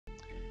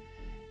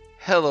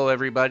Hello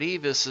everybody,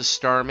 this is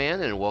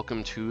Starman and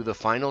welcome to the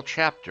final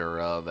chapter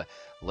of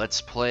Let's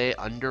Play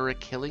Under a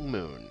Killing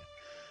Moon.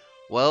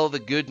 Well, the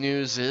good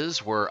news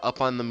is we're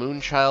up on the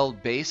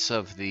Moonchild base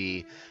of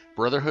the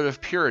Brotherhood of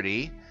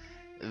Purity.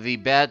 The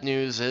bad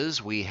news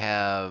is we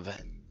have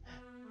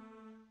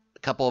a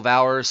couple of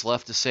hours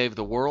left to save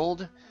the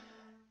world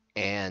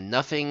and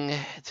nothing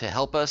to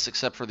help us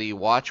except for the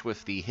watch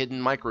with the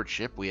hidden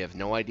microchip we have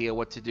no idea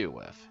what to do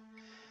with.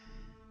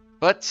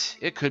 But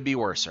it could be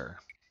worser.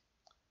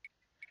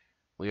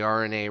 We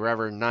are in a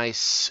rather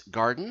nice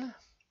garden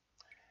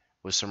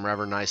with some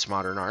rather nice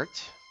modern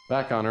art.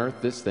 Back on Earth,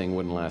 this thing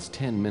wouldn't last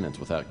 10 minutes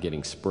without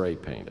getting spray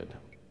painted.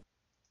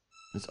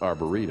 This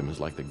arboretum is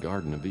like the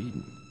Garden of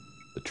Eden.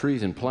 The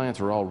trees and plants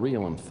are all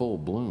real in full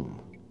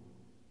bloom.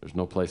 There's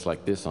no place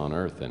like this on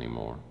Earth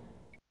anymore.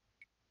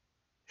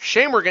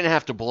 Shame we're going to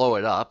have to blow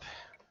it up.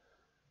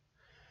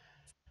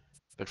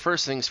 But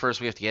first things first,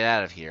 we have to get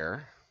out of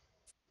here.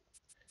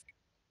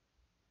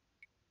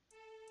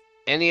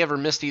 Any ever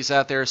Misties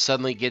out there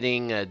suddenly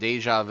getting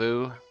deja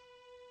vu?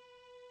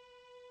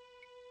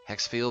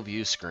 Hexfield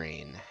view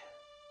screen.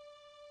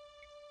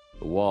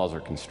 The walls are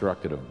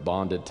constructed of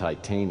bonded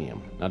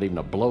titanium. Not even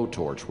a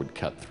blowtorch would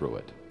cut through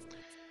it.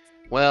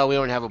 Well, we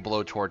don't have a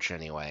blowtorch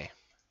anyway.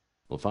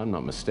 Well, if I'm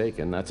not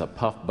mistaken, that's a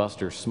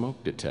Puffbuster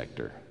smoke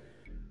detector.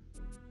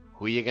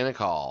 Who are you gonna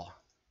call?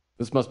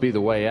 This must be the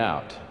way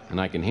out,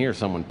 and I can hear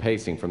someone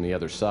pacing from the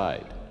other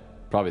side.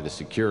 Probably the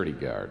security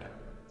guard.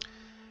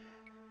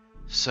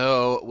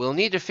 So, we'll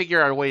need to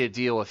figure out a way to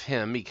deal with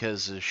him,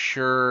 because as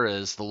sure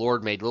as the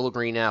Lord made little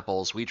green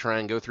apples, we try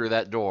and go through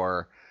that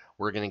door,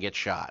 we're gonna get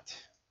shot.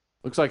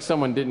 Looks like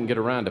someone didn't get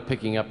around to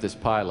picking up this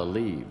pile of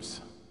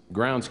leaves.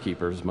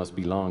 Groundskeepers must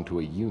belong to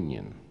a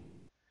union.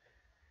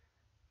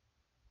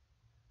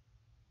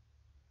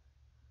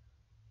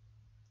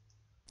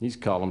 These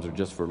columns are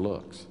just for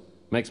looks.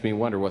 Makes me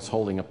wonder what's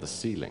holding up the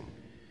ceiling.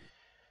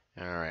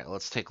 Alright,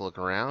 let's take a look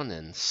around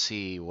and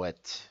see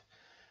what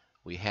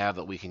we have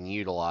that we can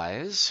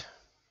utilize.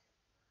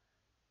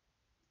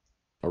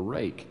 A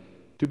rake.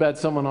 Too bad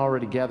someone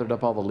already gathered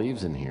up all the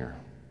leaves in here.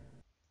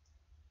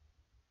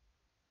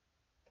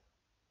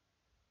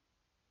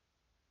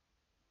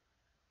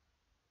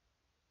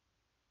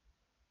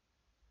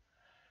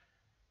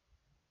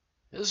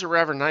 This is a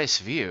rather nice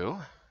view.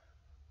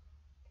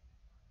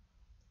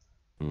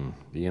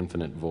 The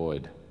infinite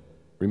void.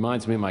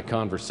 Reminds me of my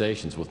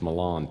conversations with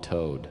Milan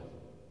Toad.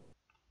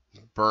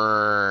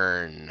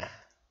 Burn.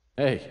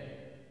 Hey,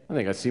 I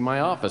think I see my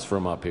office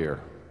from up here.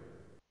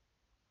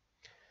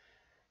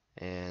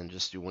 And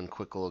just do one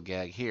quick little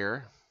gag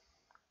here.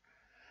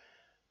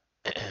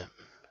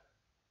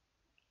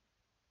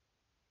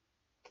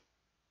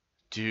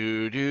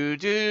 do do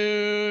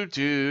do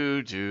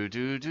do do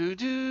do do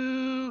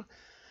do.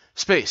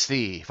 Space,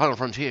 the final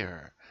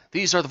frontier.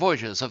 These are the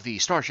voyages of the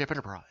Starship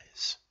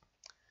Enterprise.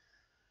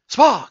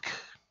 Spock!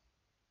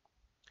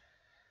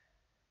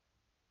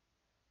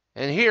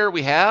 And here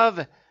we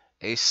have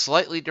a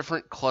slightly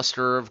different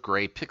cluster of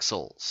gray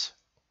pixels.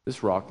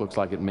 This rock looks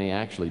like it may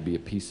actually be a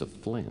piece of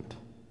flint.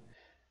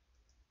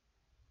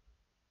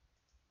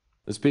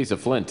 This piece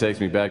of flint takes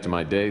me back to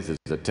my days as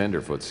a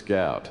tenderfoot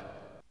scout.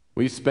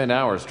 We spent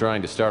hours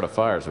trying to start a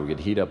fire so we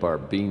could heat up our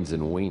beans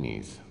and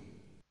weenies.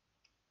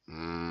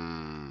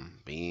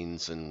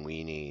 Beans and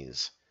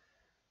weenies.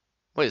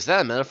 Wait, is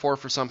that a metaphor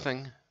for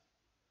something?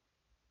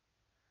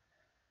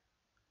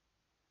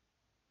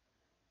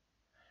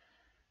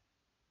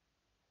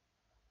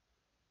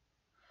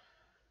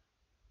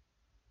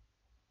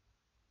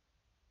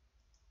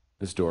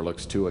 This door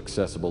looks too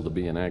accessible to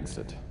be an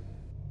exit.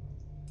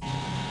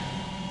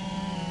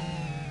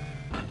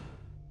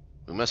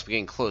 We must be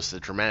getting close.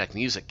 The dramatic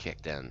music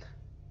kicked in.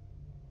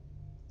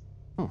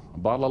 A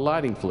bottle of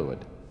lighting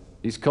fluid.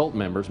 These cult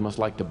members must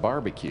like to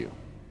barbecue.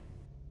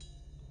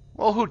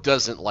 Well, who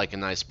doesn't like a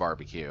nice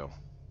barbecue?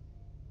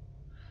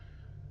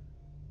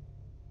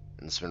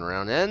 And spin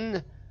around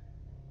in.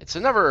 It's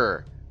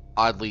another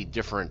oddly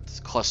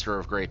different cluster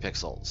of gray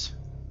pixels.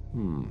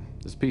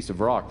 This piece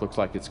of rock looks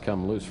like it's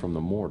come loose from the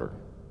mortar.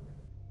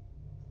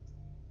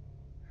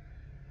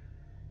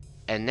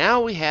 And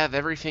now we have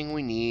everything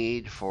we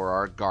need for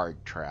our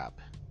guard trap.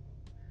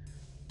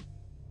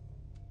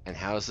 And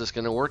how is this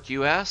going to work,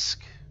 you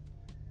ask?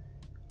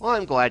 Well,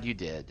 I'm glad you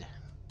did.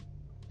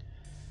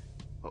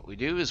 What we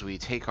do is we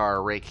take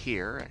our rake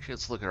here. Actually,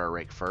 let's look at our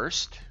rake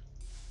first.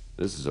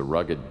 This is a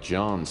rugged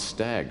John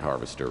Stagg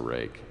harvester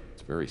rake.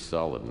 It's very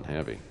solid and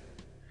heavy.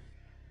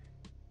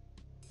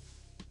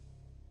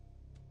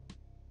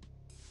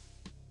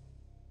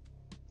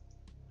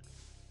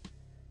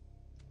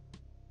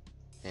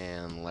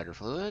 And lighter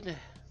fluid.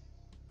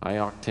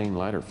 High-octane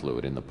lighter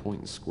fluid in the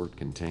point and squirt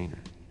container.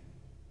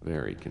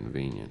 Very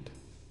convenient.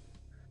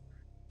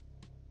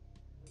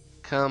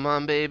 Come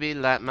on, baby,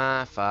 light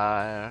my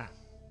fire.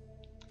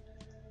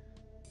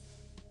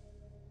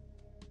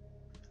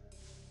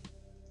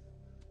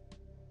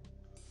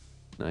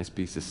 Nice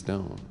piece of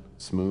stone.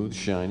 Smooth,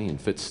 shiny,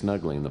 and fits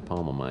snugly in the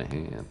palm of my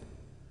hand.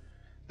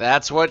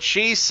 That's what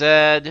she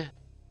said.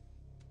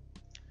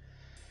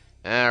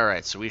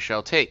 Alright, so we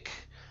shall take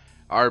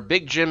our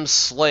Big Jim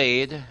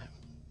Slade.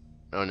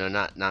 Oh no,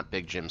 not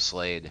Big Jim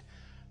Slade.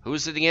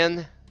 Who's it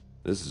again?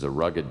 This is a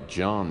rugged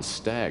John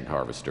Stagg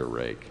harvester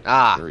rake.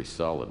 Ah, Very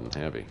solid and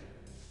heavy.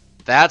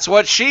 that's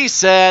what she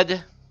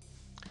said!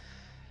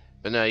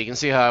 But no, you can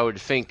see how I would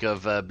think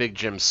of Big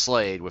Jim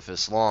Slade with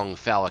this long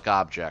phallic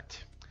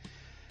object.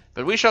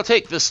 But we shall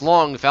take this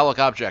long phallic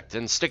object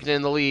and stick it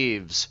in the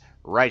leaves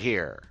right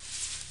here.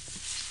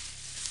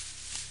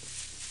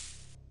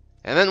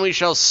 And then we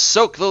shall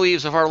soak the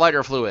leaves with our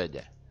lighter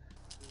fluid.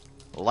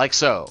 Like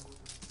so.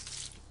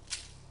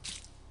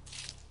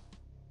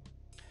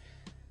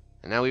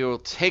 And now we will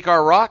take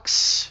our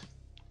rocks,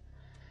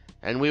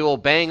 and we will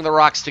bang the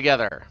rocks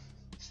together.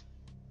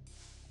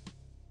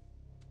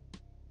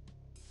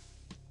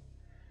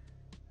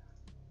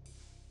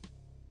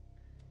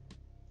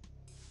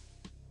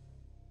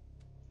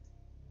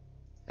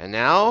 And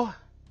now,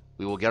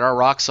 we will get our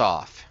rocks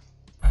off.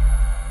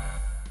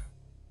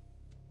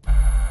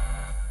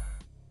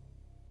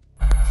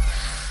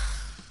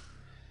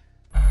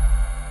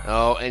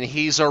 Oh, and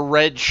he's a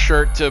red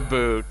shirt to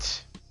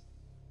boot.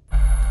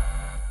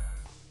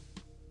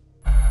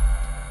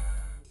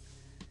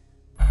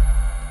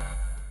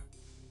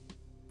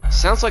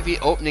 Sounds like the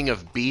opening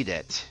of Beat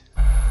It.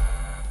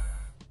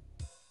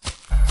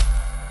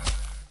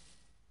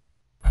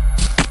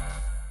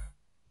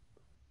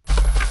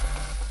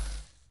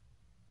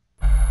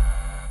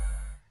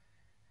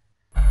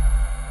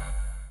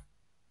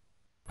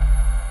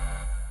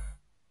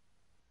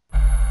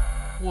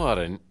 What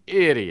an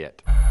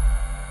idiot.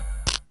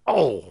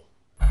 Oh!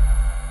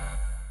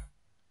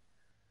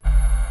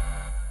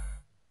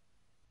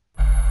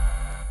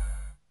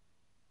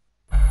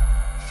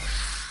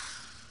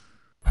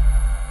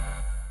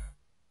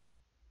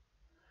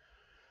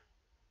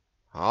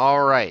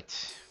 All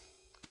right.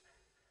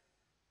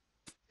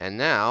 And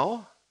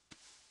now,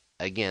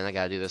 again, I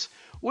gotta do this.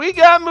 We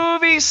got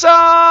movie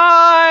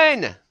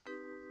sign!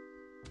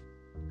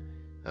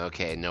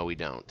 Okay, no we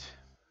don't.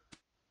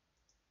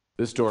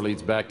 This door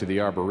leads back to the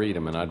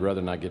Arboretum, and I'd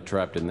rather not get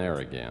trapped in there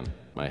again.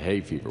 My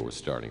hay fever was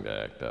starting to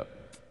act up.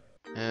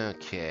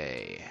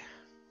 Okay.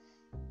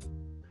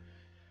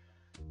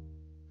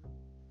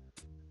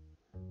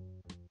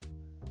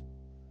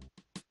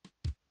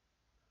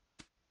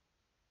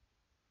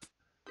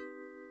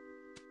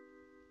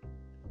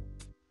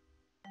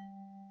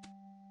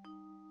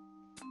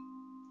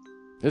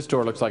 This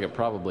door looks like it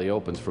probably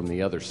opens from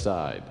the other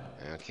side.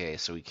 Okay,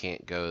 so we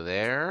can't go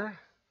there.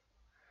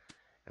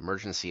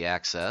 Emergency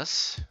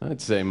access. I'd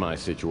say my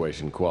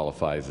situation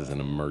qualifies as an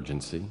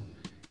emergency.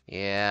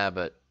 Yeah,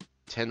 but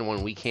 10 to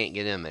 1, we can't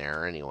get in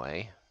there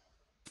anyway.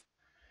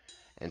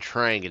 And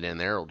try and get in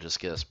there will just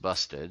get us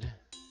busted.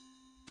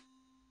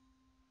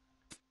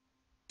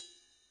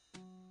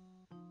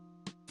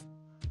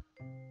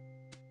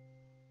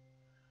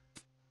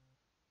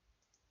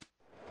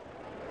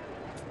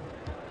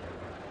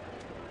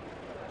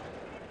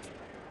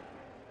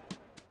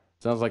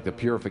 Sounds like the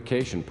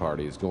purification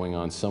party is going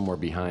on somewhere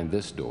behind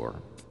this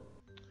door.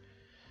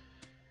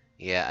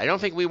 Yeah, I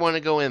don't think we want to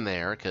go in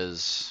there,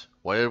 because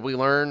what did we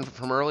learn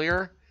from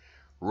earlier?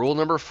 Rule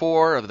number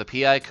 4 of the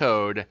PI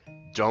code,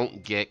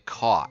 don't get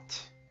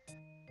caught.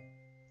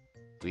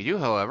 We do,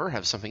 however,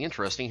 have something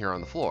interesting here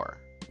on the floor.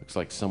 Looks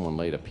like someone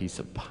laid a piece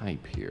of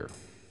pipe here.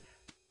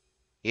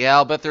 Yeah,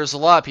 I'll bet there's a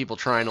lot of people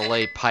trying to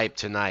lay pipe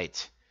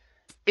tonight.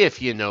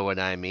 If you know what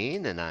I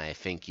mean, and I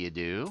think you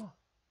do.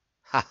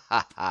 Ha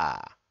ha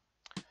ha.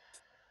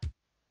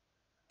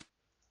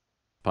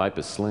 Pipe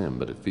is slim,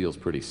 but it feels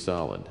pretty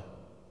solid.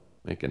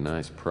 Make a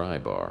nice pry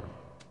bar.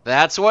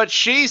 That's what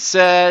she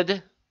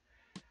said!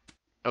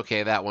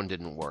 Okay, that one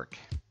didn't work.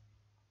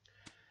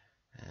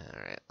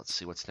 Alright, let's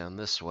see what's down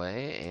this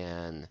way,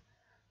 and...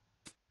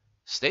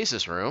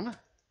 stasis room.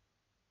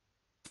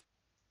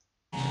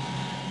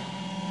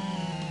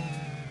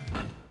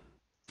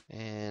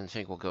 And I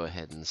think we'll go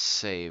ahead and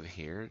save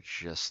here,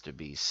 just to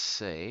be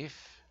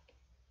safe.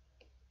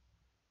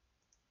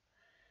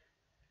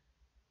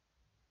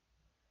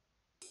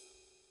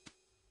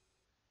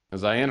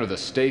 As I enter the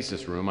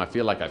stasis room, I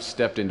feel like I've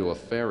stepped into a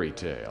fairy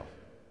tale.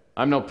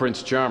 I'm no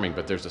Prince Charming,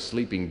 but there's a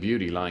sleeping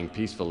beauty lying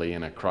peacefully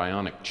in a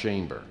cryonic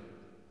chamber.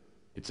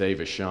 It's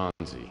Ava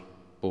Shanzi.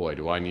 Boy,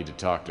 do I need to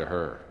talk to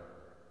her.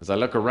 As I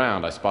look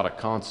around, I spot a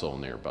console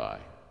nearby.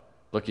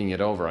 Looking it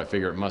over, I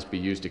figure it must be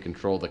used to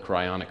control the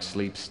cryonic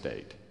sleep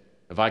state.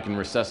 If I can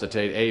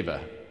resuscitate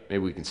Ava,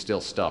 maybe we can still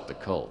stop the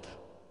cult.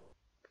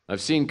 I've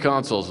seen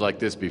consoles like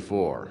this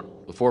before.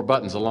 The 4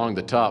 buttons along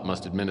the top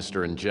must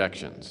administer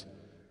injections.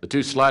 The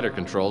 2 slider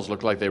controls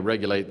look like they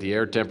regulate the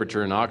air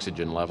temperature and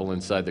oxygen level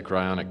inside the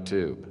cryonic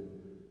tube.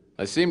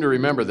 I seem to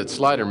remember that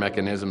slider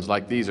mechanisms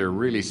like these are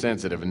really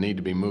sensitive and need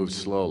to be moved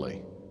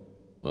slowly.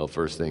 Well,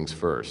 first things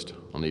first.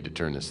 I'll need to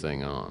turn this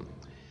thing on.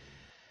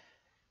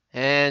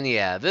 And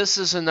yeah, this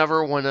is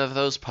another one of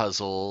those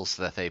puzzles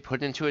that they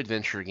put into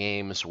adventure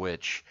games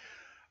which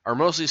are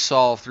mostly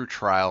solved through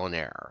trial and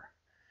error.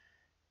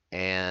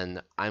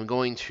 And I'm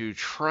going to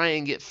try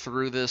and get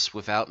through this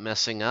without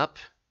messing up.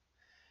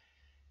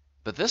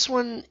 But this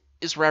one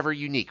is rather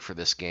unique for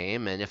this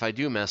game, and if I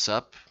do mess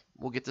up,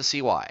 we'll get to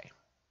see why.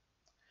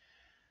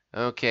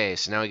 Okay,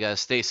 so now we got a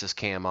stasis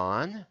cam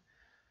on.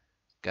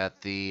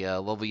 Got the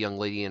lovely young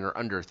lady in her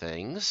under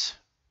things.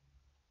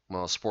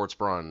 Well, sports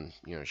bra and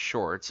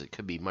shorts. It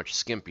could be much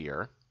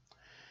skimpier.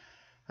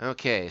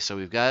 Okay, so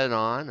we've got it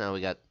on. Now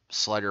we got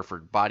slider for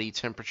body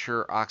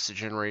temperature,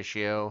 oxygen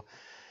ratio,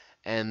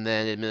 and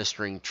then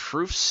administering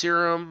truth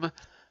serum,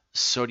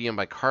 sodium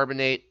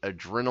bicarbonate,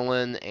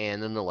 adrenaline,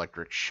 and an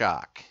electric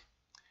shock.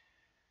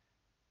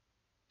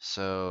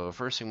 So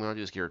first thing we want to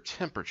do is get her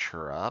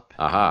temperature up.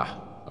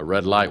 Aha! A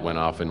red light went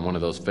off in one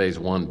of those Phase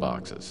 1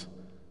 boxes.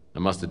 I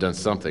must have done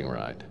something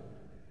right.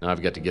 Now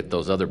I've got to get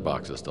those other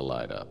boxes to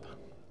light up.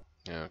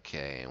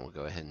 Okay, and we'll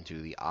go ahead and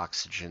do the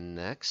oxygen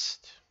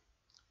next.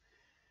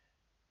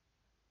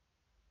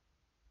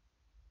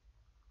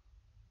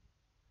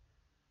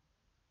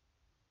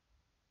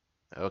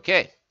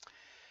 Okay,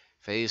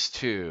 Phase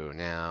 2.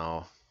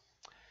 Now,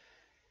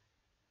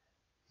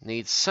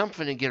 needs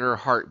something to get her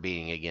heart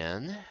beating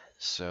again.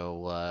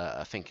 So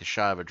I think a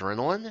shot of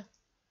adrenaline.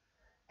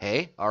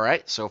 Hey, all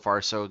right, so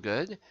far so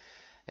good.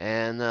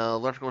 And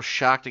electrical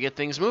shock to get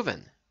things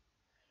moving.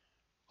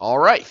 All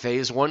right,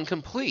 Phase 1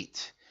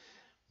 complete.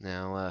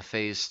 Now,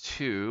 Phase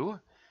 2,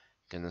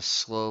 going to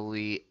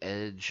slowly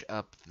edge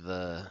up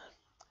the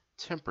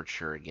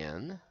temperature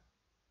again.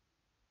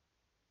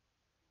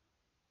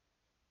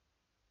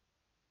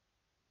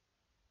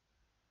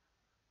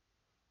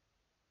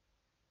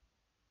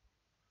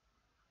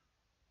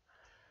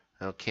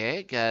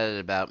 Okay, got it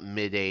about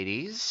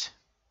mid-80s.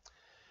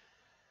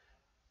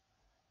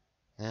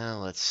 Now,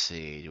 let's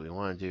see. Do we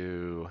want to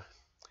do...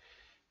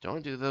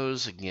 Don't do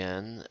those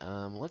again.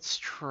 Let's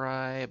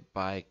try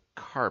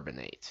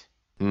bicarbonate.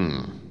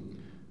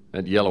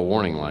 That yellow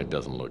warning light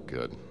doesn't look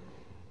good.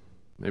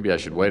 Maybe I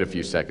should wait a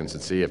few seconds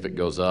and see if it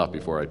goes off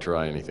before I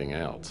try anything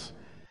else.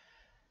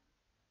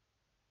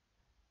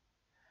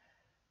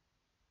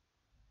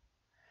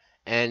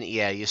 And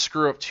yeah, you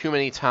screw up too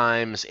many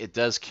times, it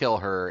does kill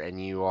her,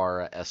 and you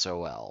are a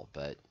SOL.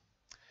 But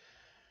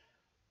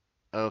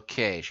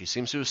okay, she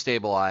seems to have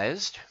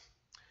stabilized.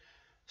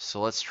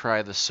 So let's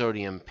try the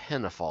sodium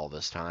pentothal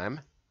this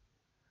time.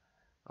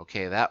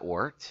 Okay, that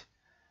worked.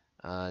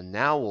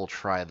 Now we'll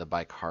try the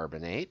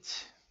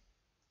bicarbonate.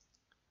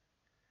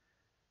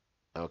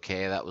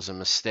 Okay, that was a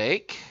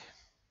mistake.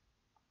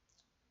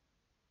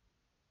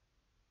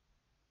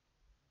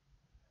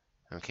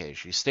 Okay,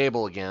 she's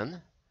stable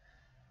again.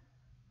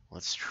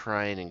 Let's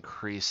try and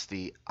increase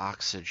the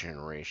oxygen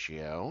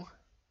ratio.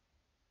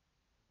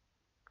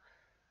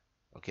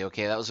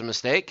 Okay, that was a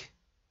mistake.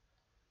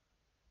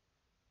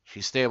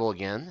 She's stable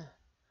again.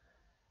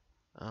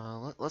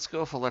 Let's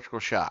go with electrical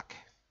shock.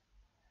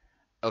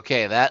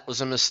 Okay, that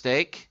was a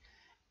mistake.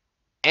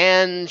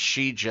 And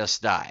she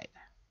just died.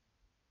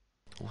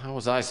 Well, how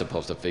was I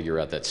supposed to figure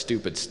out that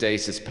stupid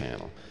stasis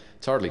panel?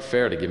 It's hardly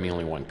fair to give me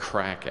only one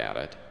crack at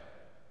it.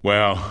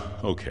 Well,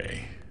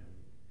 okay.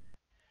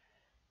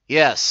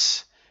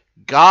 Yes,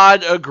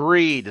 God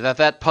agreed that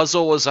that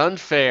puzzle was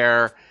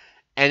unfair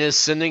and is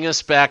sending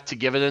us back to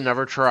give it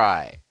another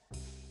try.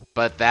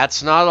 But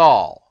that's not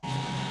all.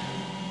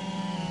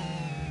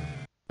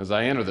 As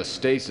I enter the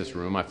stasis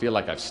room, I feel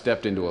like I've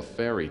stepped into a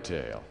fairy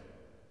tale.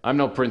 I'm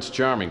no Prince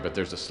Charming, but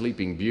there's a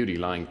sleeping beauty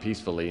lying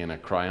peacefully in a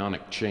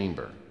cryonic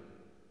chamber.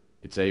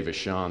 It's Ava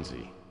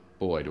Shanzi.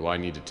 Boy, do I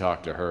need to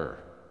talk to her.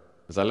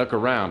 As I look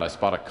around, I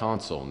spot a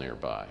console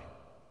nearby.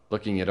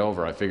 Looking it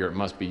over, I figure it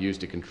must be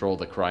used to control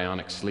the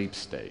cryonic sleep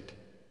state.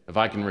 If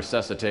I can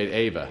resuscitate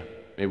Ava,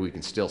 maybe we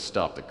can still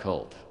stop the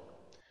cult.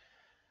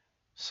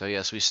 So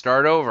yes, we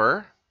start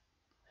over.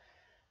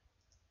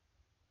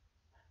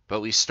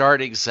 But we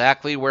start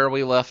exactly where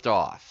we left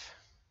off.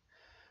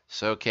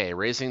 So okay,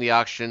 raising the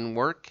oxygen didn't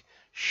work.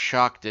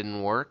 Shock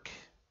didn't work.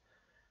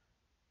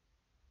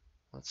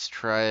 Let's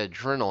try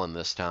adrenaline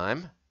this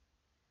time.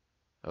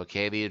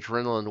 Okay, the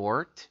adrenaline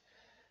worked.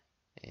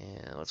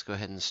 And let's go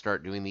ahead and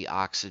start doing the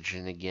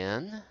oxygen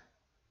again.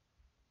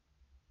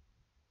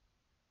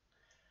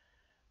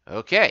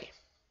 Okay.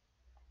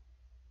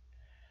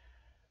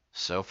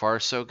 So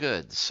far, so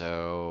good.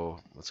 So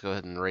let's go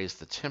ahead and raise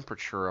the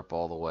temperature up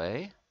all the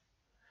way.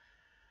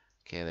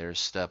 Okay, there's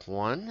step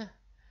 1.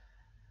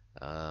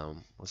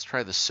 Let's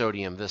try the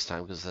sodium this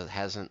time because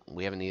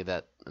we haven't needed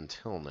that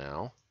until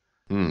now.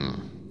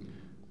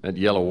 That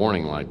yellow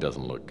warning light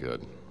doesn't look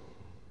good.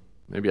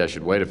 Maybe I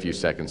should wait a few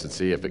seconds and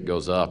see if it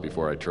goes off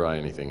before I try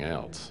anything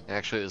else.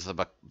 Actually, it was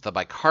the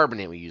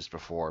bicarbonate we used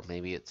before.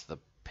 Maybe it's the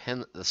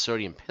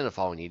sodium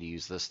pentothal we need to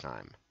use this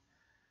time.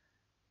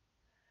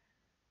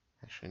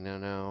 Actually,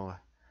 no.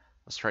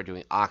 Let's try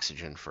doing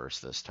oxygen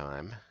first this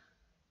time.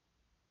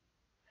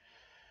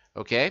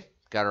 Okay,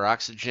 got her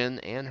oxygen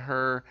and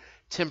her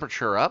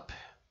temperature up.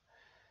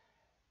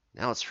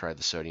 Now let's try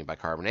the sodium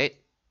bicarbonate.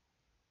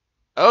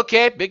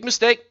 Okay, big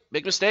mistake,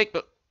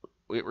 but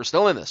we're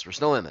still in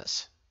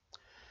this.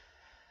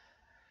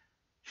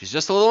 She's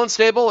just a little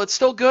unstable. It's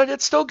still good.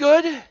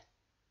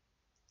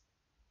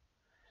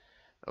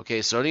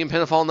 Okay, sodium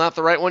pentothal, not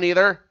the right one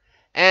either.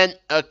 And,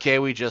 okay,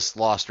 we just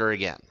lost her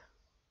again.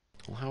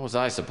 Well, how was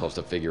I supposed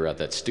to figure out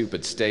that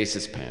stupid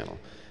stasis panel?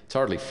 It's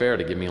hardly fair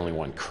to give me only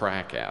one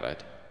crack at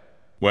it.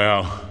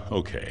 Well,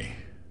 okay.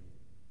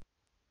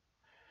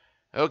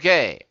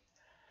 Okay.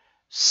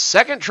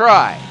 Second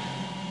try.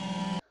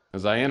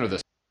 As I enter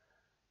the...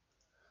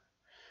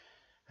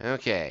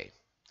 Okay.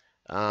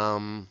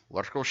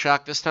 Electrical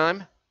shock this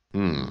time?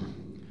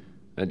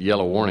 That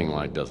yellow warning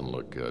light doesn't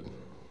look good.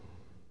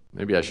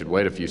 Maybe I should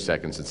wait a few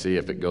seconds and see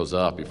if it goes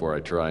off before I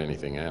try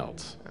anything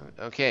else.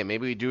 Okay,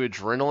 maybe we do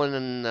adrenaline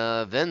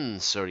and then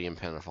sodium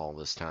pentothal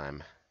this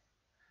time.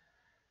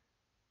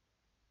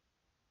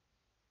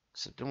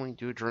 So didn't we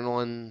do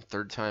adrenaline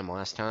third time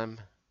last time?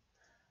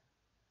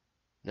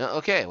 No,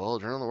 okay, well,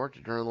 adrenaline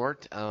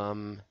worked.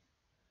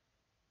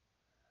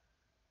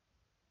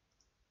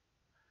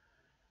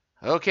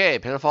 Okay,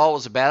 pentothal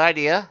was a bad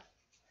idea.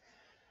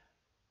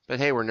 But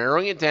hey, we're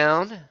narrowing it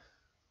down.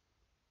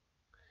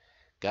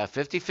 Got a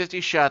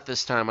 50-50 shot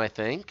this time, I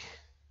think.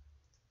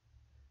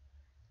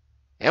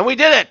 And we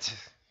did it!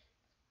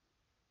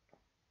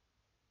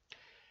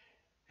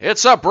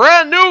 It's a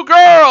brand new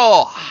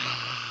girl!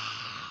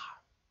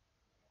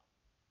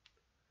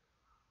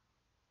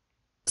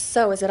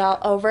 So, is it all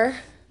over?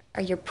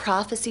 Are your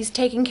prophecies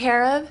taken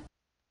care of?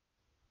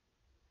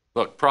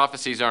 Look,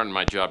 prophecies aren't in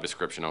my job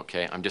description,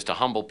 okay? I'm just a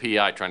humble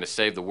PI trying to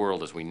save the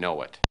world as we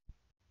know it.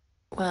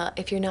 Well,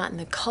 if you're not in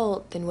the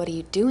cult, then what are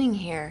you doing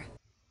here?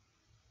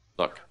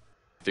 Look,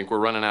 I think we're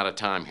running out of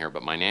time here,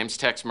 but my name's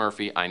Tex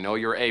Murphy. I know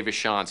you're Ava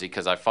Shaughnessy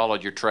because I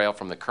followed your trail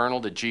from the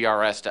Colonel to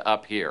GRS to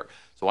up here.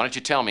 So why don't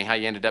you tell me how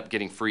you ended up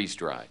getting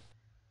freeze-dried?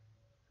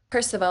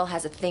 Percival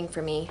has a thing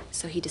for me,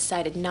 so he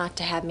decided not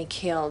to have me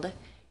killed.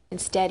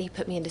 Instead, he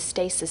put me into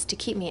stasis to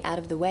keep me out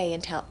of the way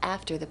until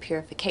after the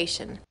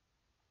purification.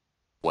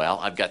 Well,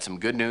 I've got some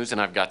good news and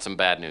I've got some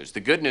bad news.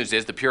 The good news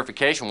is the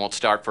purification won't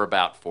start for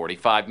about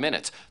 45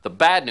 minutes. The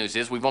bad news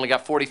is we've only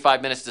got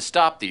 45 minutes to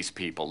stop these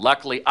people.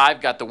 Luckily, I've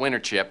got the winter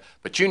chip,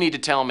 but you need to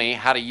tell me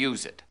how to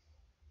use it.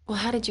 Well,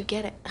 how did you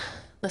get it?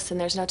 Listen,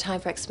 there's no time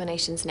for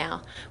explanations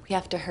now. We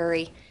have to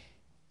hurry.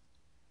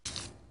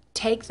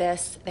 Take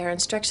this. There are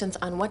instructions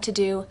on what to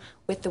do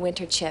with the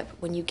winter chip.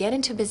 When you get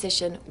into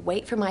position,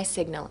 wait for my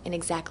signal. In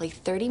exactly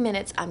 30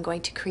 minutes, I'm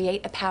going to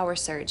create a power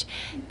surge.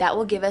 That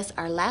will give us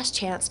our last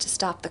chance to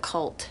stop the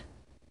cult.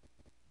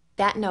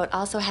 That note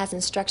also has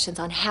instructions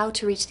on how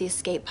to reach the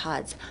escape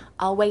pods.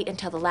 I'll wait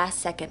until the last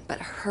second, but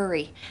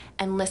hurry.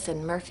 And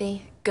listen,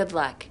 Murphy, good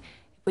luck.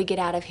 If we get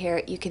out of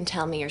here, you can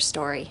tell me your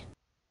story.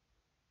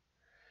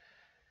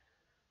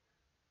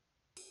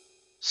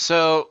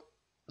 So,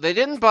 they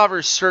didn't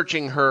bother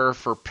searching her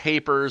for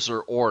papers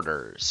or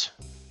orders.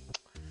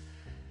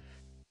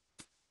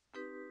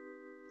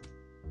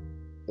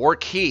 Or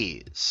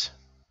keys.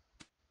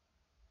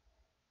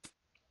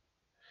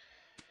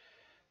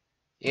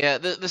 Yeah,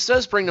 this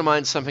does bring to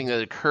mind something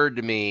that occurred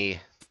to me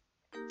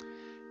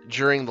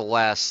during the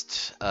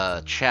last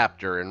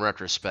chapter in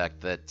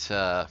retrospect, that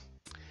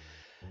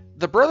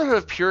the Brotherhood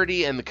of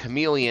Purity and the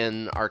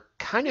Chameleon are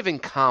kind of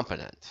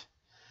incompetent.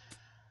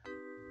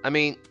 I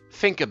mean,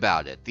 think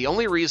about it. The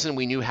only reason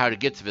we knew how to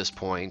get to this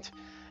point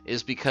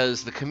is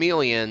because the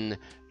Chameleon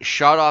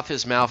shot off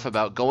his mouth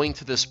about going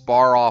to this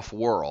bar-off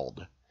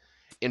world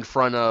in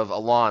front of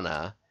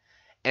Alana,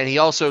 and he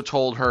also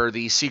told her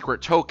the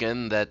secret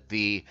token that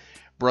the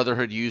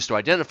Brotherhood used to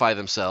identify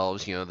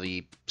themselves,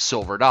 the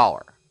silver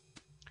dollar.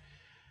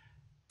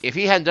 If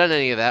he hadn't done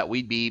any of that,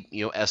 we'd be,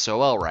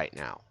 SOL right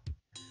now.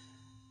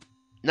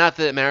 Not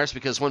that it matters,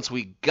 because once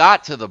we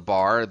got to the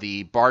bar,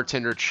 the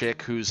bartender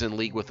chick who's in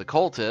league with the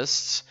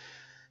cultists,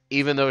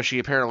 even though she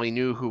apparently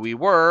knew who we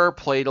were,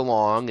 played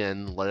along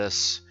and let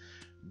us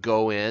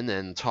go in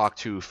and talk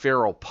to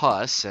Feral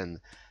Puss, and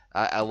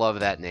I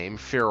love that name,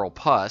 Feral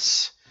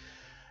Puss.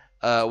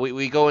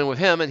 We go in with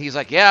him, and he's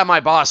like, yeah, my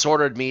boss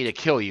ordered me to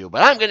kill you,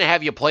 but I'm going to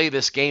have you play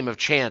this game of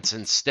chance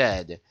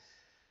instead.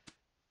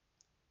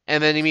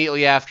 And then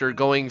immediately after,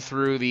 going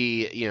through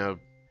the,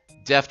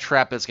 death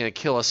trap that's going to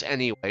kill us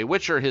anyway,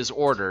 which are his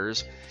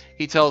orders,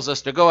 he tells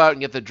us to go out and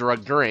get the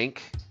drug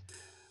drink,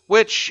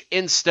 which,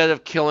 instead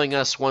of killing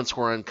us once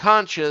we're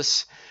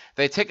unconscious,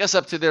 they take us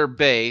up to their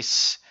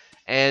base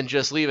and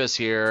just leave us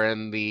here,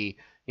 and the,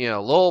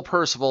 Lowell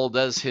Percival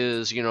does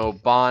his,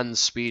 Bond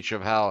speech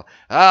of how,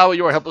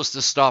 you were helpless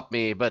to stop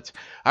me, but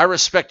I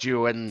respect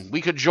you, and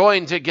we could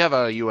join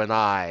together, you and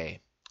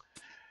I.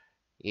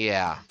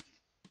 Yeah.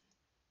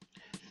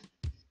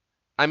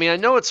 I mean, I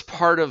know it's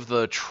part of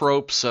the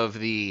tropes of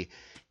the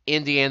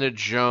Indiana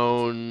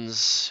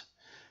Jones,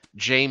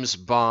 James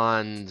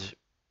Bond,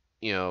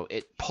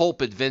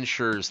 pulp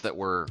adventures that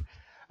we're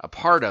a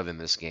part of in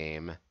this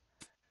game.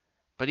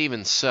 But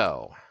even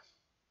so.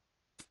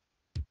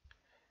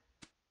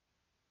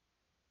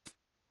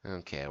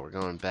 Okay, we're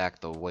going back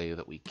the way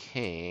that we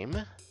came.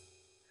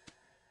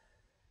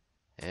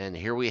 And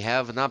here we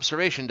have an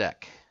observation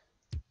deck.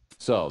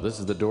 So, this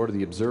is the door to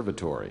the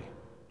observatory.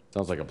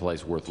 Sounds like a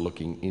place worth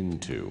looking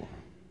into.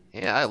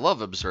 Yeah, I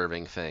love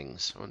observing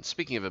things. And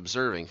speaking of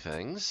observing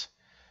things,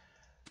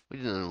 we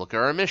didn't look at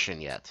our mission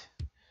yet.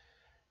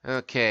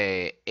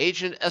 Okay,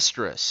 Agent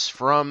Estrus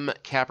from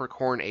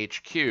Capricorn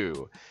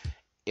HQ.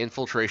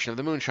 Infiltration of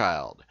the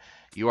Moonchild.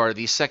 You are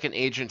the second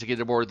agent to get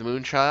aboard the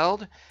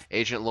Moonchild.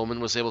 Agent Lohman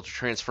was able to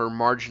transfer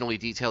marginally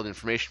detailed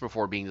information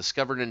before being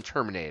discovered and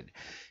terminated.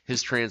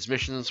 His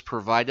transmissions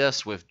provide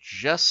us with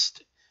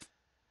just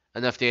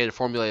enough data to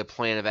formulate a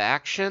plan of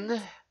action.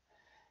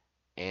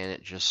 And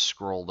it just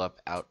scrolled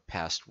up out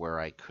past where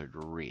I could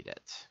read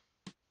it.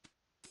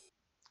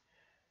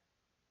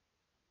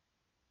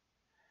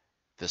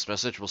 This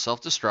message will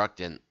self-destruct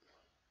in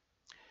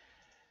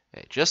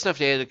just enough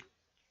data to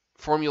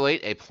formulate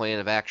a plan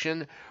of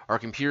action. Our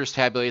computers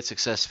tabulate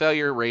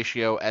success-failure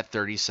ratio at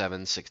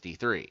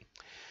 3763.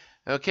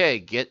 Okay,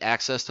 get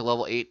access to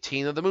level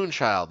 18 of the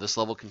Moonchild. This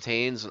level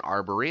contains an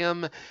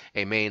arboretum,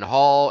 a main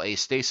hall, a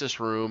stasis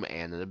room,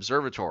 and an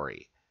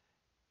observatory.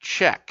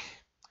 Check.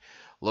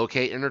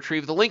 Locate and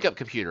retrieve the link-up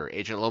computer.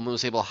 Agent Lohman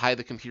was able to hide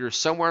the computer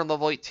somewhere on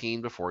level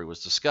 18 before he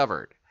was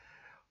discovered.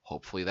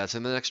 Hopefully that's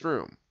in the next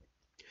room.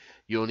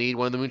 You'll need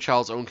one of the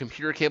Moonchild's own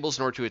computer cables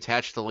in order to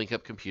attach the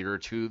link-up computer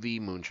to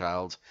the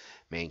Moonchild's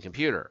main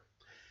computer.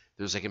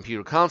 There's a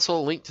computer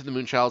console linked to the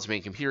Moonchild's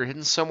main computer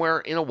hidden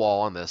somewhere in a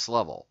wall on this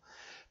level.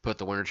 Put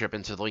the winter chip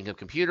into the link-up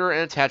computer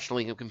and attach the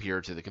link-up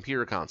computer to the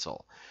computer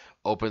console.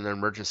 Open an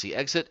emergency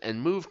exit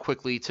and move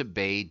quickly to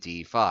Bay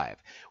D5.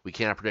 We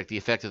cannot predict the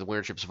effect of the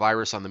winter chip's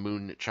virus on the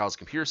Moonchild's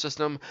computer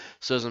system,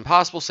 so it's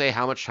impossible to say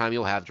how much time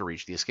you'll have to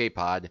reach the escape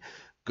pod.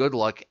 Good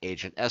luck,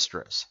 Agent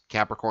Estrus.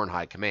 Capricorn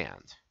High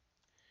Command.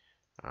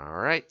 All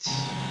right.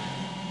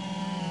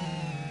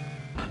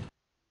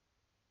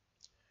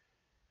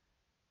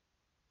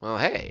 Well,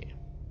 hey.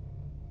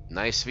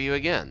 Nice view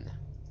again.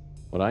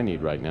 What I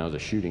need right now is a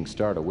shooting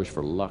star to wish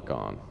for luck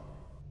on.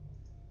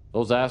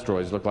 Those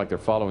asteroids look like they're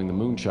following the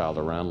Moonchild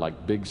around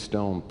like big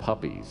stone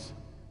puppies.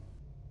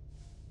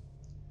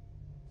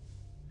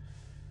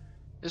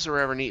 This is a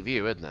rather neat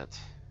view, isn't it?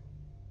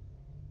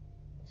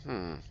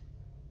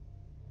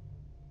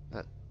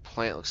 That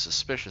plant looks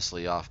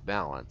suspiciously off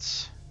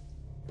balance.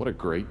 What a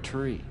great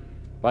tree.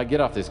 If I get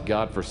off this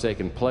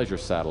godforsaken pleasure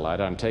satellite,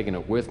 I'm taking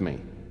it with me.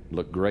 It'd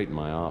look great in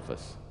my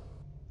office.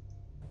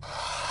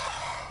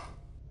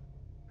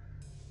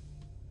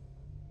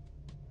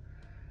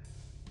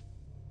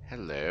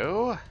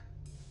 Hello?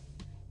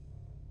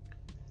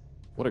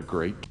 What a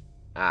great...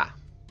 Ah.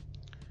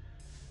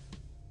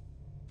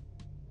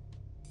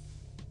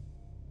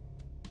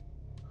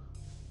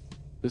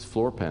 This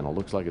floor panel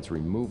looks like it's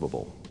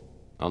removable.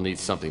 I'll need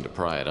something to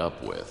pry it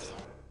up with.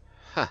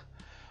 Huh.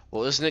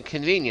 Well, isn't it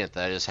convenient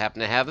that I just happen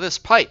to have this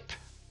pipe?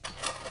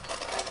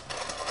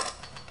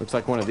 Looks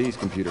like one of these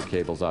computer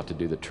cables ought to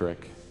do the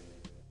trick.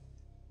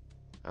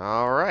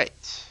 All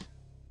right.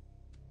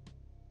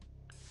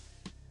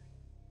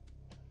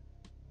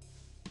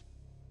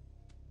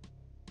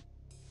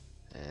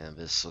 And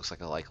this looks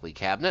like a likely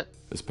cabinet.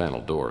 This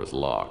panel door is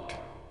locked.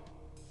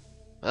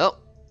 Well.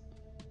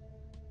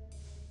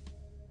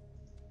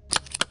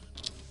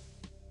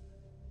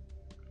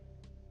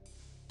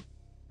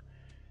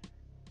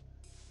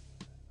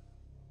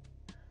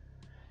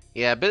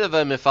 Yeah, a bit of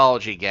a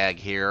mythology gag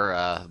here.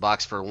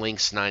 Box for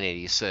Lynx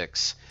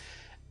 986.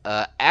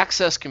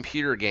 Access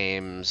Computer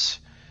Games'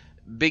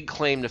 big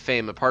claim to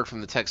fame, apart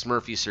from the Tex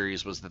Murphy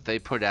series, was that they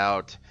put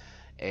out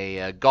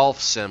a golf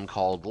sim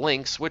called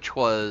Lynx, which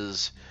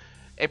was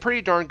a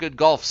pretty darn good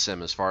golf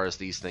sim as far as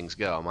these things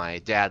go. My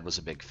dad was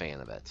a big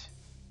fan of it.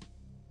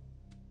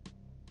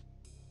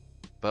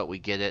 But we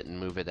get it and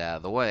move it out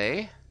of the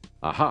way.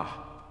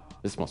 Aha!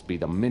 This must be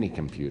the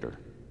mini-computer.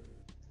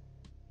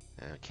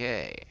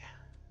 Okay.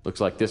 Looks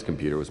like this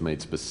computer was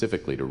made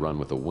specifically to run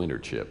with a winter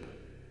chip.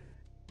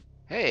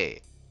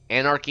 Hey,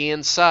 anarchy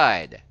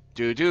inside.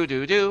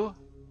 Do-do-do-do.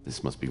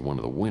 This must be one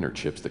of the winter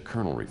chips the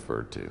Colonel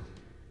referred to.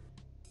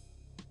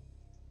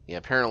 Yeah,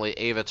 apparently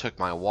Ava took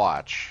my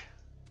watch.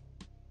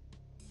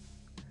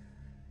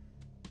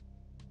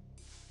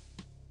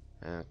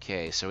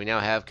 Okay, so we now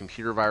have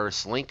computer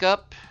virus link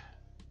up.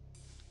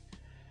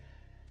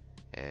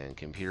 And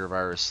computer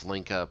virus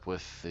link up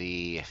with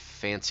the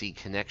fancy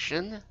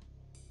connection.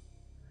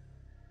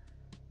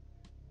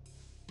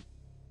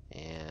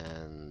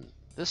 And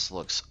this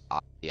looks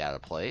oddly out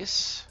of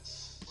place.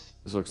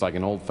 This looks like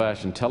an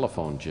old-fashioned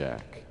telephone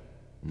jack.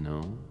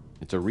 No,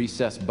 it's a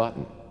recessed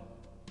button.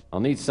 I'll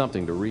need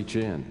something to reach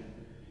in.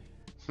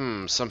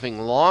 Something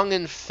long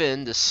and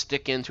thin to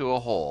stick into a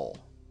hole.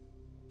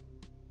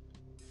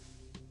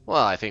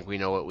 Well, I think we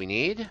know what we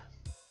need.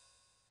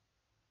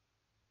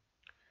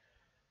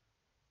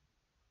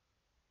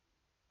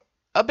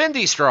 A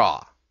bendy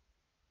straw.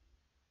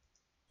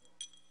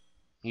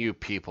 You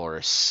people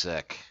are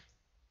sick.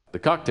 The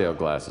cocktail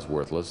glass is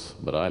worthless,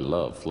 but I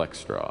love flex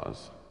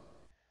straws.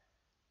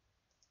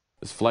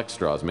 This flex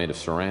straw is made of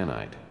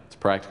ceranite. It's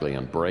practically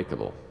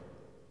unbreakable.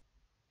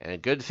 And a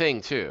good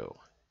thing, too.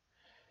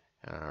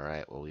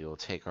 Alright, well, we will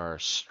take our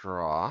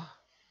straw.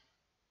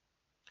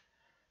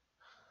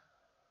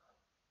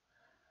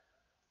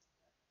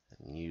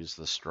 And use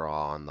the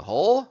straw on the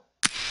hole.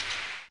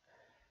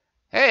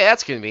 Hey,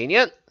 that's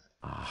convenient.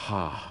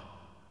 Aha.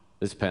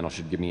 This panel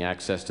should give me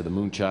access to the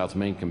Moonchild's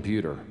main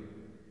computer.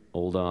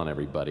 Hold on,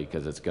 everybody,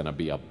 because it's gonna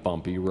be a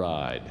bumpy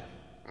ride.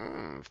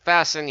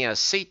 Fasten your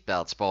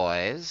seatbelts,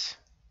 boys.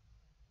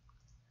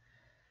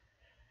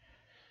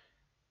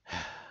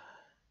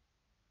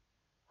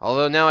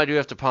 Although now I do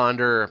have to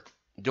ponder,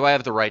 do I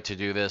have the right to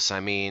do this? I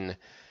mean,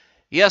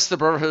 yes, the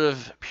Brotherhood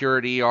of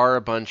Purity are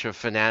a bunch of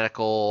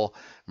fanatical,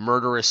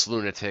 murderous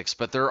lunatics,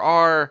 but there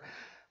are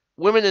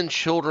women and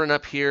children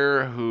up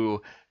here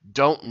who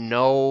don't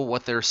know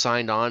what they're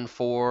signed on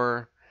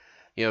for,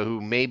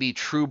 who may be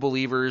true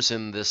believers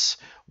in this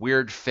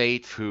weird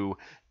fate, who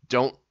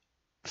don't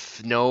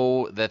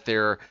know that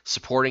they're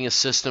supporting a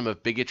system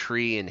of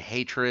bigotry and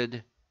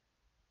hatred.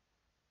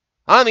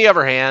 On the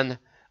other hand,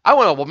 I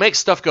want to make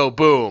stuff go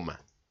boom.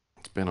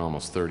 It's been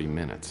almost 30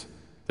 minutes.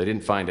 If they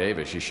didn't find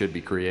Ava, she should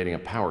be creating a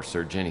power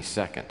surge any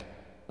second.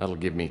 That'll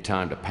give me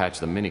time to patch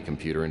the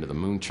mini-computer into the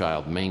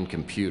Moonchild main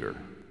computer.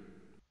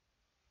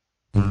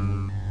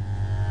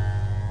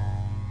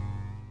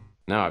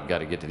 Now I've got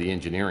to get to the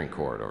engineering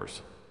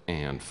corridors.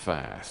 And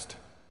fast.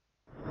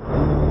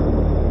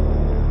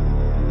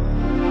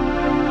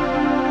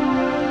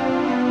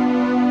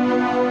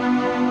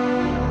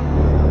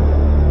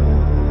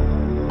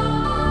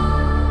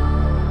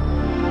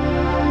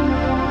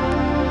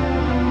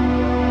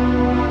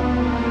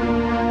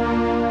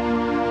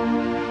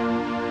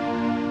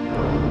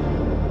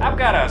 I've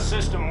got a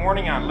system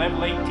warning on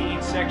level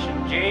 18,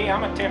 section J.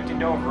 I'm attempting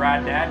to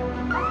override that.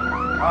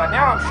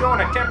 Now I'm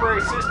showing a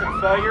temporary system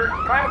failure.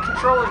 Climate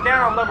control is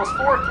down on levels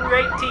 4 through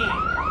 18.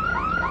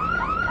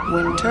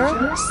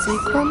 Winter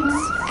sequence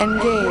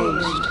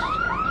engaged.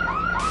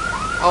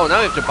 Oh, now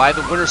we have to buy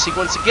the winter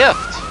sequence a gift.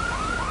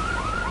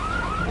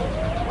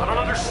 I don't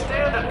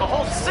understand it. The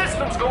whole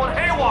system's going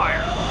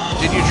haywire.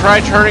 Did you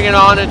try turning it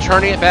on and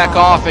turning it back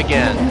off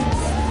again?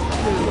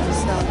 To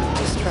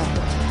self-destruct.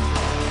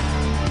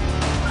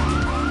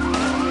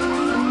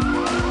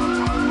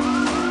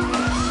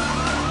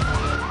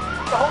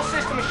 The whole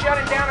system is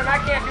shutting down and I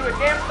can't do a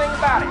damn thing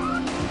about it.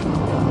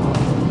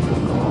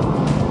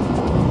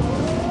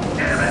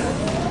 Damn it!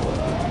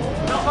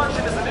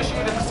 Malfunction has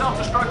initiated the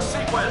self-destruct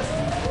sequence.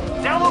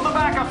 Download the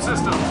backup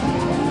system.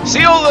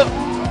 Seal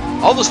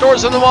all the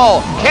stores in the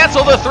mall.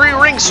 Cancel the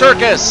 3-ring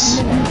circus.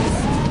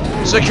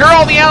 Secure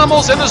all the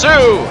animals in the zoo. What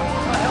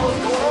the hell is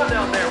going on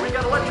down there? We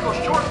got electrical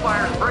short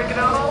fires breaking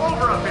out all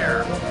over up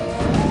here.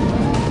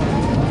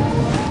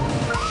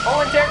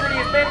 Whole integrity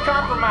has been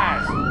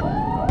compromised.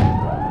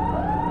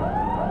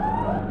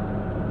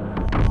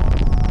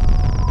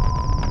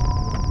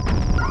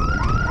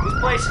 This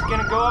place is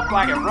gonna go up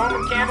like a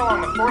Roman candle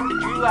on the 4th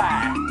of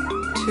July.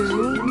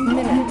 2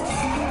 minutes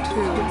to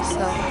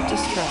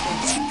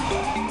self-destruct.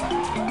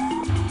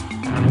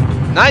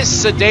 Nice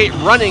sedate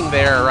running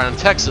there around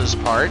Texas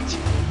part.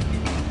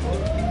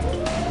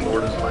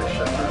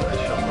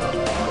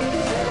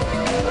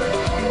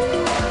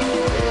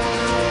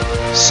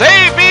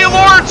 Save me,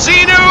 Lord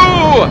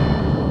Xenu!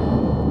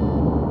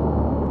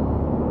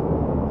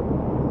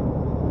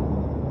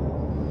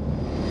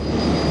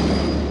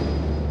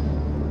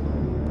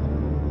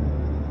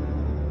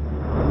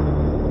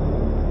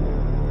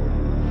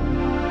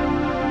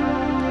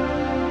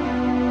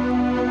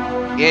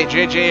 Yeah,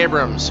 J.J.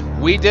 Abrams,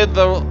 we did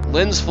the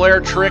lens flare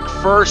trick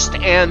first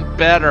and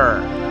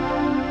better.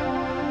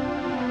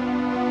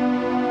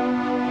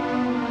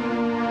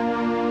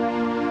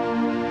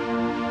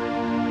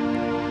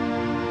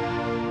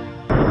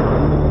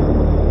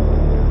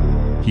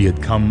 He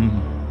had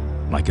come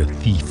like a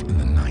thief in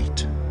the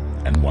night,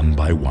 and one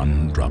by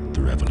one dropped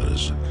the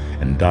revelers,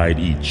 and died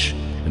each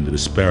in the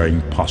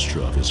despairing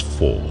posture of his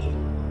fall.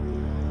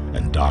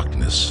 And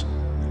darkness,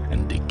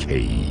 and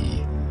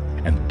decay,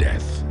 and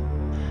death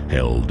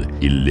held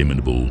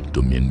illimitable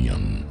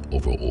dominion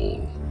over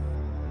all.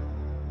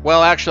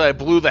 Well, actually, I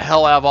blew the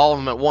hell out of all of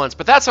them at once,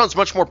 but that sounds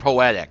much more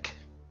poetic.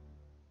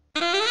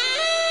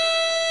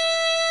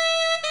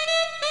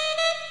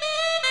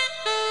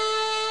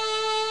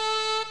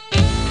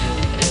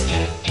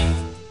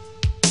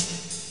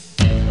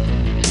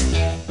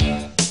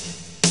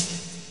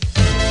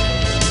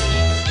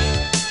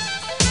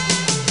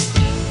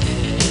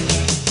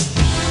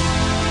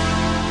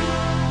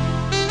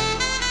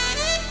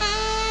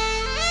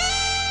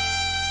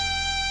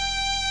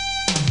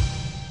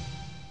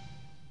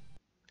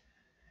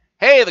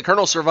 Hey, the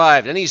Colonel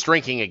survived, and he's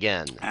drinking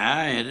again.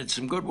 I did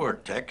some good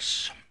work,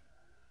 Tex.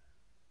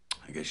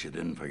 I guess you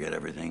didn't forget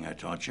everything I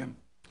taught you.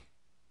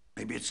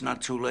 Maybe it's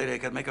not too late I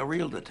could make a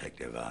real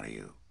detective out of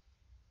you.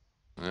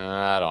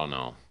 I don't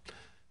know.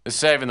 This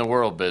saving the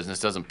world business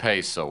doesn't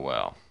pay so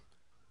well.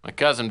 My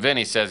cousin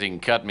Vinny says he can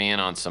cut me in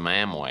on some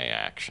Amway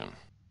action.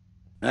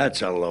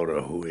 That's a load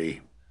of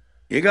hooey.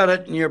 You got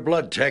it in your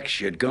blood,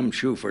 Tex. You'd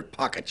gumshoe for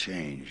pocket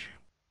change.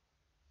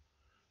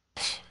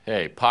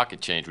 Hey,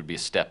 pocket change would be a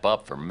step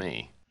up for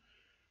me.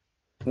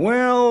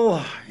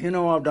 Well, you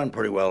know, I've done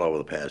pretty well over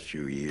the past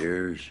few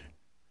years.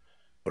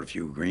 Put a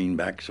few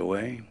greenbacks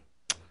away.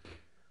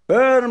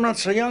 But I'm not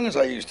so young as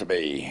I used to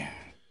be.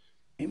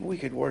 Maybe we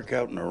could work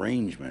out an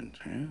arrangement.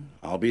 Huh?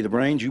 I'll be the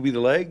brains, you be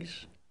the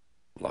legs.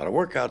 A lot of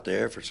work out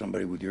there for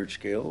somebody with your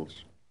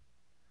skills.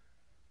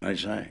 I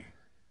say,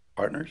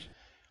 partners?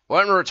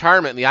 What in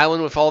retirement? The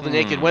island with all the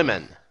naked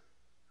women.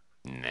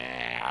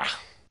 Nah.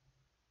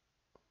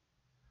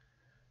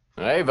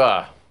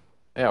 Ava.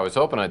 Yeah, I was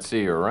hoping I'd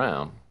see you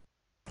around.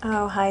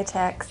 Oh, hi,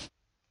 Tex.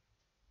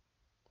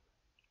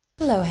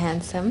 Hello,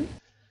 handsome.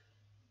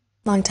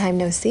 Long time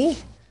no see.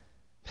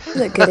 You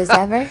look good as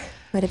ever.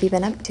 What have you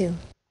been up to?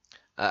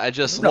 I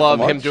just Not love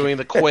much. him doing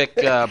the quick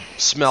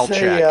smell Say,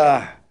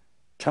 check.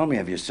 tell me,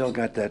 have you still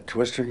got that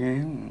Twister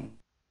game?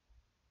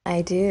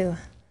 I do,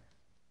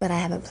 but I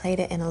haven't played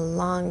it in a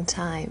long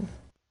time.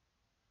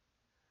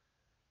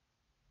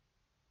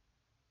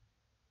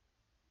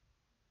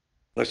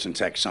 Listen,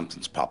 Tex,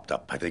 something's popped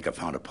up. I think I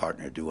found a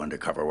partner to do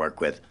undercover work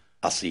with.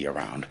 I'll see you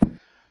around.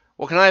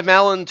 Well, can I have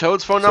Mal and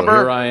Toad's phone So number?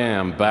 here I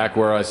am, back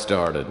where I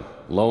started.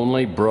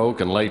 Lonely, broke,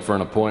 and late for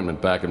an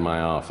appointment back in my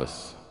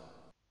office.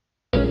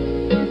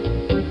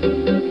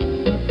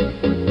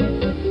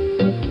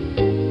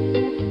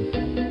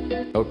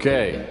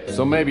 Okay,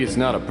 so maybe it's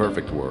not a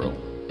perfect world.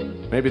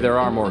 Maybe there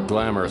are more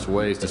glamorous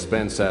ways to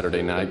spend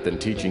Saturday night than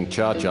teaching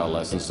cha-cha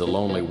lessons to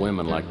lonely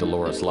women like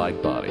Dolores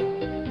Lightbody.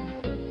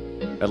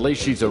 At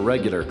least she's a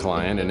regular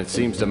client, and it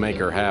seems to make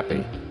her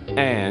happy.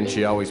 And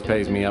she always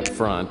pays me up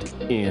front,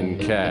 in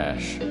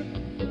cash.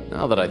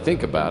 Now that I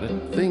think about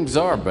it, things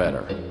are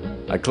better.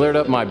 I cleared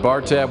up my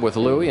bar tab with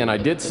Louie, and I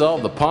did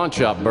solve the pawn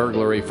shop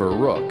burglary for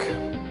Rook.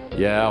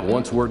 Yeah,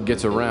 once word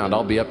gets around,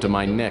 I'll be up to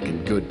my neck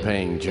in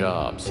good-paying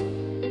jobs.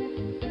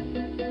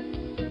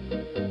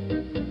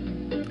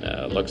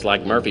 Looks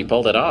like Murphy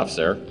pulled it off,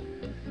 sir.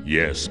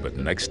 Yes, but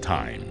next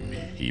time,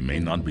 he may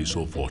not be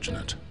so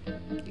fortunate.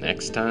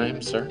 Next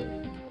time, sir?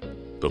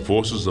 The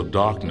forces of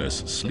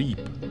darkness sleep,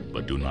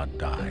 but do not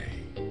die.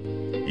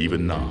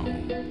 Even now,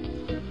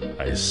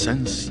 I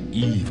sense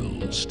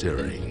evil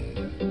stirring.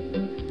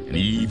 An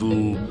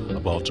evil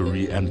about to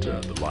re-enter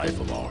the life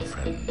of our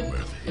friend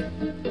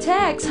Murphy.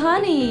 Tex,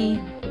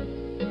 honey.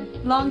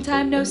 Long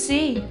time no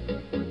see.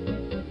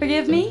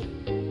 Forgive me?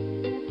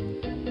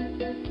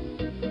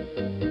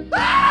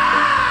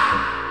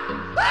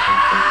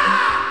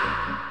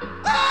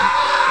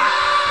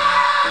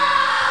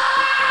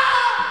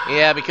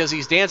 Yeah, because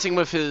he's dancing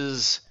with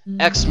his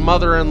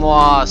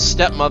ex-mother-in-law,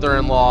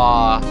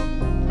 stepmother-in-law.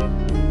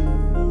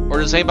 Or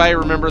does anybody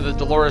remember the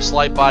Dolores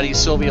Lightbody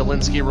Sylvia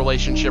Linsky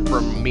relationship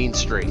from Mean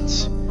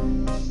Streets?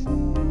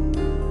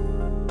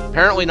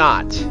 Apparently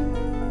not.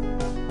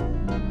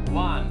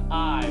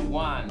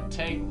 One,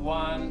 take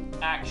one,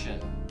 action.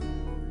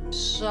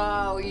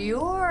 So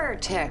you're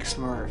Tex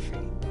Murphy.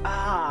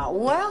 Ah,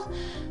 well,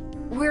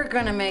 we're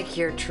gonna make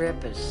your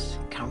trip as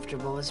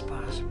comfortable as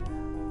possible.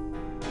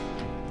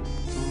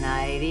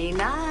 Nighty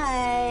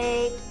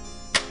night.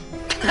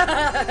 The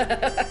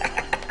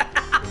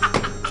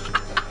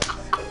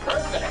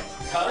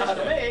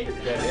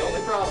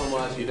only problem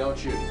was you don't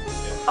shoot.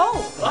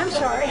 Oh, I'm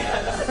sorry.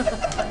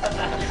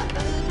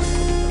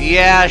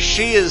 Yeah,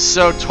 she is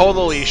so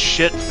totally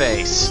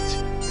shit-faced.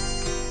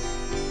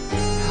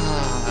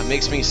 That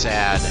makes me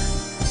sad.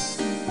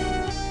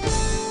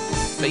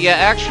 But yeah,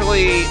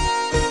 actually,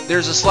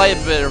 there's a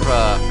slight bit of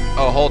a...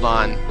 Oh, hold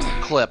on.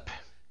 Clip.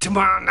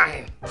 Tomorrow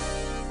night,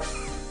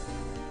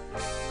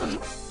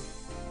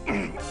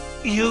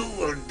 you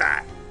will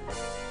die.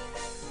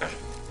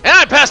 And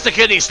I passed the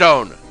kidney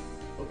stone!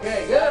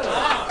 Okay, good.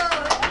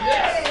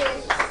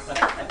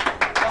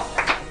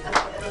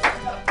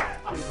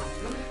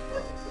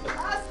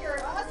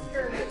 Oscar.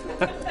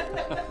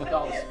 It's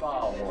called the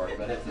spa award,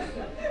 but it's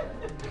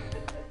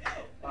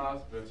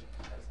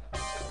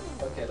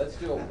okay, let's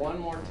do it one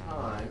more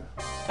time.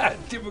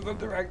 Typical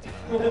director.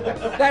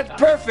 That's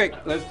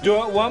perfect. Let's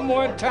do it one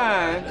more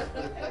time.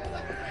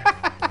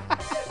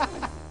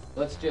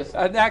 Let's just...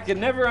 I can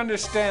never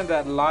understand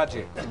that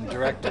logic from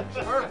directors.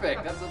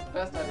 Perfect. That's the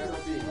best I've ever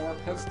seen.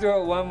 Let's do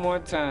it one more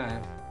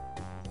time.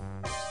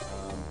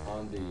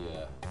 On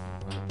the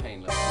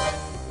painless way.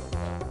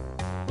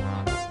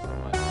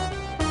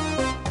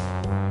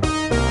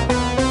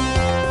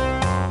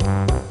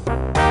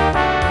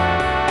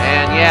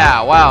 And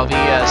yeah, wow,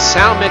 the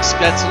sound mix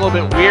gets a little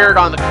bit weird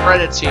on the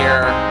credits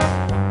here.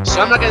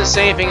 So I'm not going to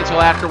say anything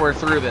until after we're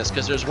through this,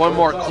 because there's one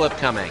more clip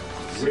coming.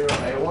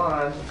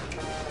 0A1.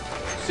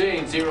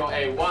 Scene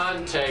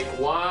 0A1, take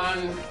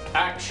one,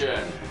 action.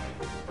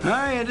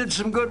 Hi, you did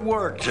some good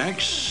work,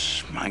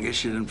 Tex. I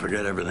guess you didn't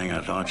forget everything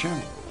I taught you.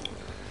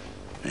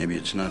 Maybe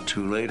it's not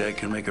too late. I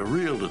can make a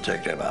real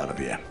detective out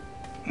of you.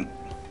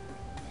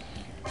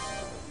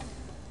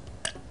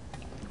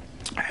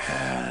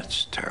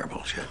 That's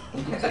terrible shit.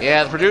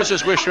 Yeah, the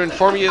producers wish to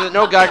inform you that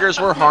no Geigers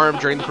were harmed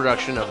during the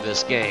production of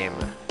this game.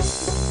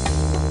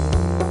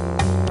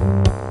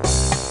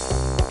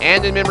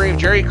 And in memory of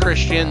Jerry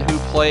Christian, who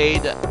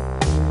played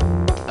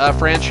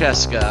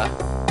Francesca.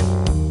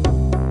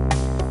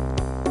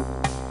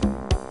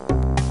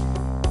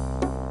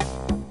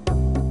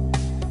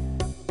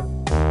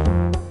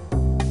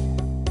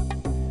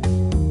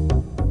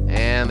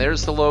 And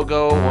there's the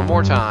logo one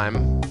more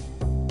time.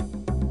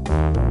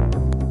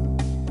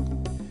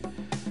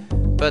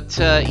 But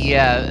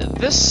yeah,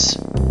 this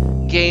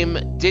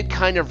game did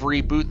kind of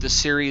reboot the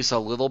series a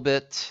little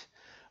bit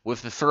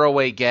with the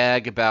throwaway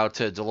gag about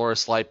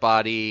Dolores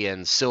Lightbody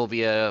and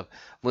Sylvia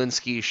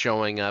Linsky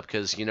showing up,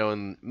 because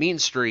in Mean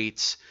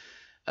Streets,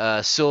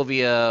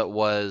 Sylvia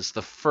was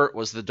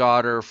the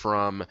daughter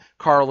from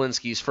Carl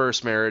Linsky's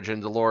first marriage,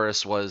 and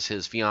Dolores was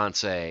his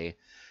fiance,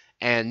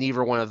 and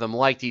neither one of them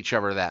liked each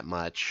other that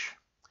much.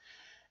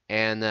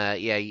 And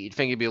yeah, you'd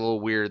think it'd be a little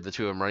weird, the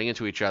two of them running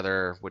into each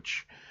other,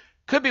 which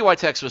could be why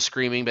Tex was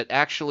screaming, but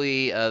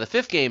actually, the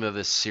fifth game of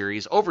this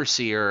series,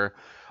 Overseer,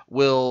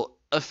 will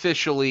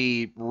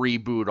officially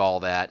reboot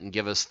all that and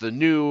give us the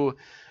new,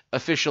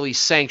 officially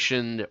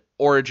sanctioned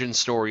origin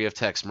story of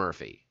Tex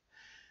Murphy.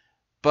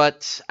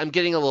 But I'm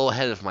getting a little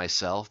ahead of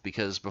myself,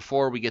 because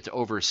before we get to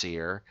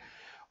Overseer,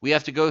 we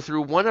have to go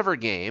through one other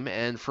game,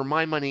 and for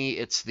my money,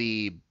 it's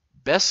the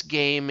best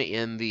game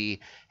in the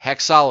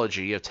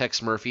hexology of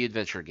Tex Murphy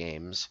adventure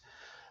games,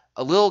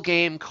 a little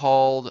game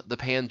called the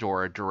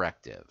Pandora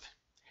Directive.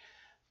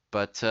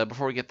 But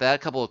before we get that, a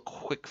couple of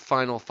quick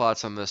final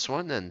thoughts on this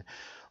one, and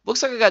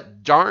looks like I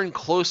got darn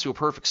close to a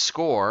perfect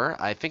score.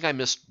 I think I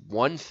missed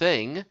one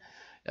thing,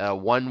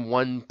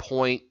 one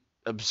point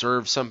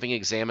observe something,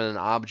 examine an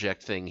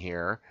object thing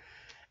here.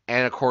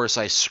 And of course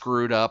I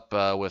screwed up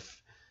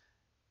with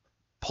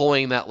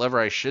pulling that lever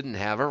I shouldn't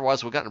have.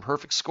 Otherwise we've gotten a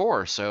perfect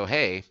score. So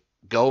hey,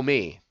 go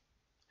me.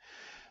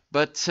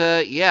 But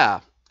yeah,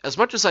 as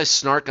much as I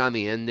snark on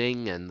the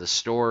ending and the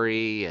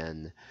story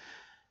and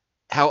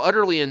how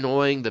utterly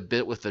annoying the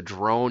bit with the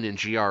drone in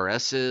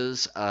GRS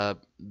is,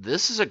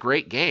 this is a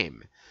great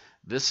game.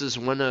 This is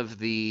one of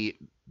the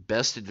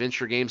best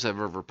adventure games I've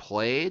ever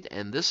played,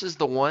 and this is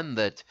the one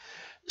that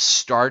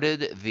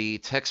started the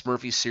Tex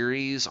Murphy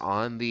series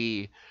on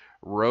the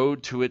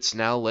road to its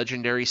now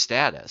legendary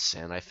status.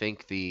 And I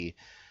think the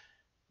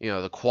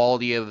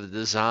quality of the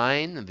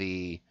design,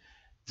 the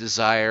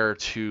desire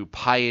to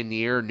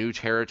pioneer new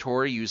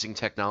territory using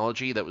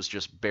technology that was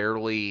just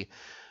barely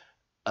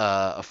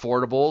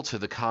affordable to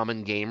the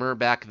common gamer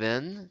back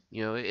then,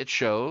 it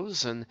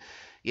shows. And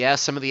yeah,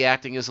 some of the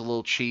acting is a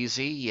little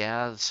cheesy.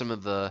 Yeah, some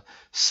of the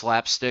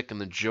slapstick and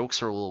the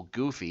jokes are a little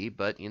goofy,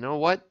 but you know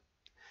what?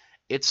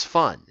 It's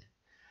fun.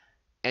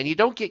 And you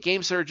don't get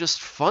games that are just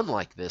fun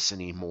like this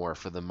anymore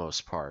for the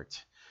most part.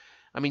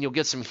 I mean, you'll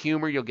get some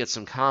humor, you'll get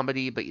some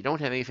comedy, but you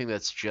don't have anything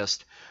that's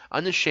just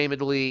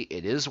unashamedly,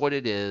 it is what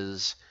it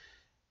is,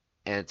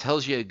 and it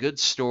tells you a good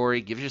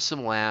story, gives you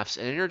some laughs,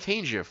 and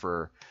entertains you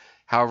for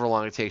however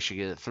long it takes you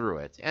to get through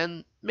it.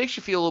 And makes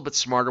you feel a little bit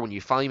smarter when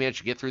you finally manage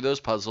to get through those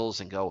puzzles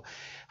and go,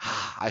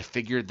 I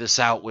figured this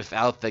out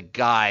without the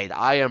guide.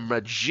 I am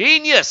a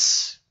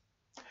genius!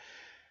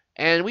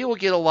 And we will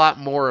get a lot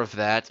more of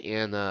that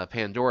in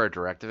Pandora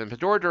Directive. And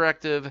Pandora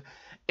Directive,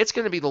 it's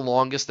going to be the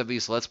longest of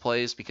these Let's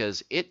Plays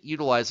because it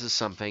utilizes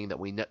something that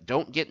we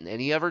don't get in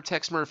any other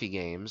Tex Murphy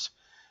games.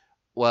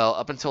 Well,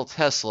 up until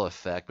Tesla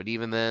Effect, but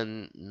even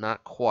then,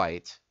 not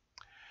quite.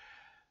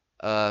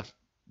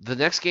 The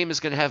next game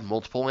is going to have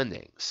multiple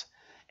endings,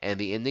 and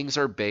the endings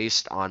are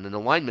based on an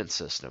alignment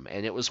system,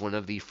 and it was one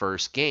of the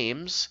first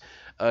games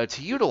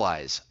to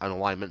utilize an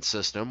alignment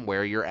system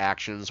where your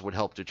actions would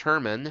help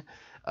determine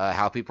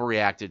how people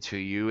reacted to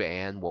you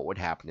and what would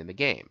happen in the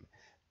game.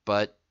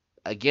 But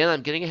again,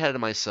 I'm getting ahead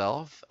of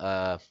myself.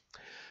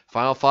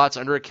 Final thoughts,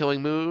 Under a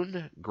Killing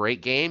Moon,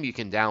 great game. You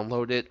can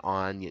download it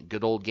on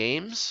Good Old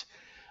Games.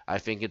 I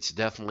think it's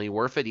definitely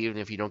worth it, even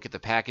if you don't get the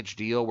package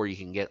deal where you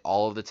can get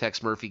all of the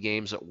Tex Murphy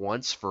games at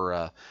once for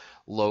a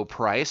low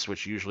price,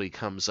 which usually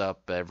comes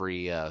up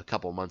every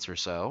couple months or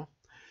so.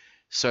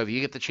 So if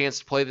you get the chance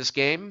to play this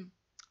game,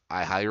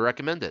 I highly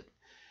recommend it.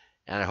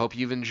 And I hope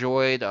you've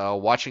enjoyed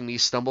watching me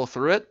stumble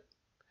through it.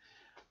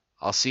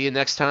 I'll see you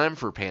next time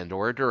for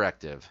Pandora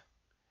Directive.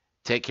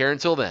 Take care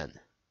until then.